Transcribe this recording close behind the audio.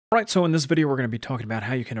All right, so in this video, we're going to be talking about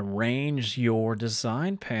how you can arrange your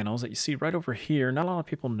design panels that you see right over here. Not a lot of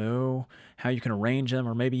people know how you can arrange them,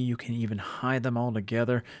 or maybe you can even hide them all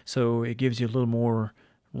together, so it gives you a little more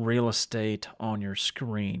real estate on your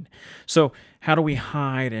screen. So how do we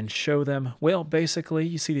hide and show them? Well, basically,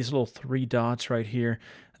 you see these little three dots right here.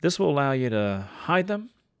 This will allow you to hide them,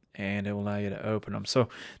 and it will allow you to open them. So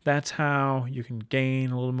that's how you can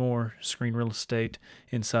gain a little more screen real estate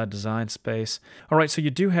inside Design Space. All right, so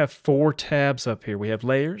you do have 4 tabs up here. We have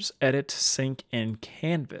Layers, Edit, Sync, and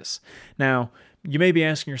Canvas. Now, you may be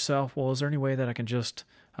asking yourself, well, is there any way that I can just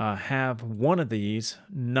have one of these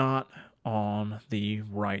not on the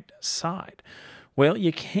right side? Well,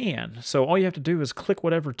 you can. So all you have to do is click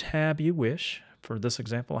whatever tab you wish. For this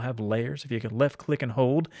example, I have Layers. If you can left click and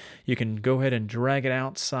hold, you can go ahead and drag it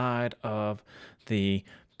outside of the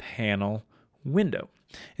panel window.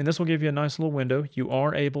 And this will give you a nice little window. You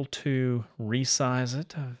are able to resize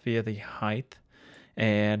it via the height.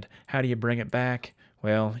 And how do you bring it back?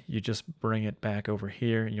 Well, you just bring it back over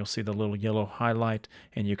here and you'll see the little yellow highlight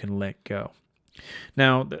and you can let go.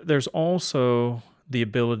 Now, there's also the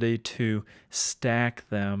ability to stack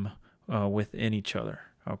them within each other.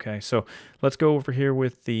 Okay, so let's go over here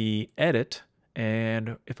with the edit,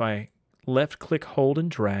 and if I left click, hold,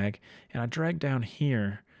 and drag I drag down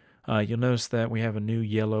here, you'll notice that we have a new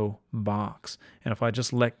yellow box. And if I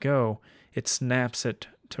just let go, it snaps it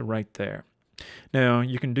to right there. Now,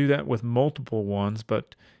 you can do that with multiple ones,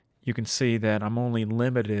 but you can see that I'm only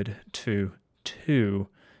limited to 2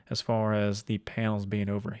 as far as the panels being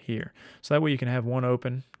over here. So that way you can have one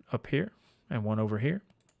open up here and one over here,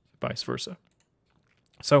 vice versa.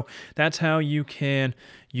 So that's how you can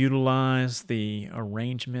utilize the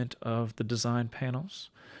arrangement of the design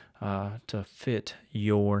panels to fit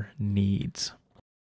your needs.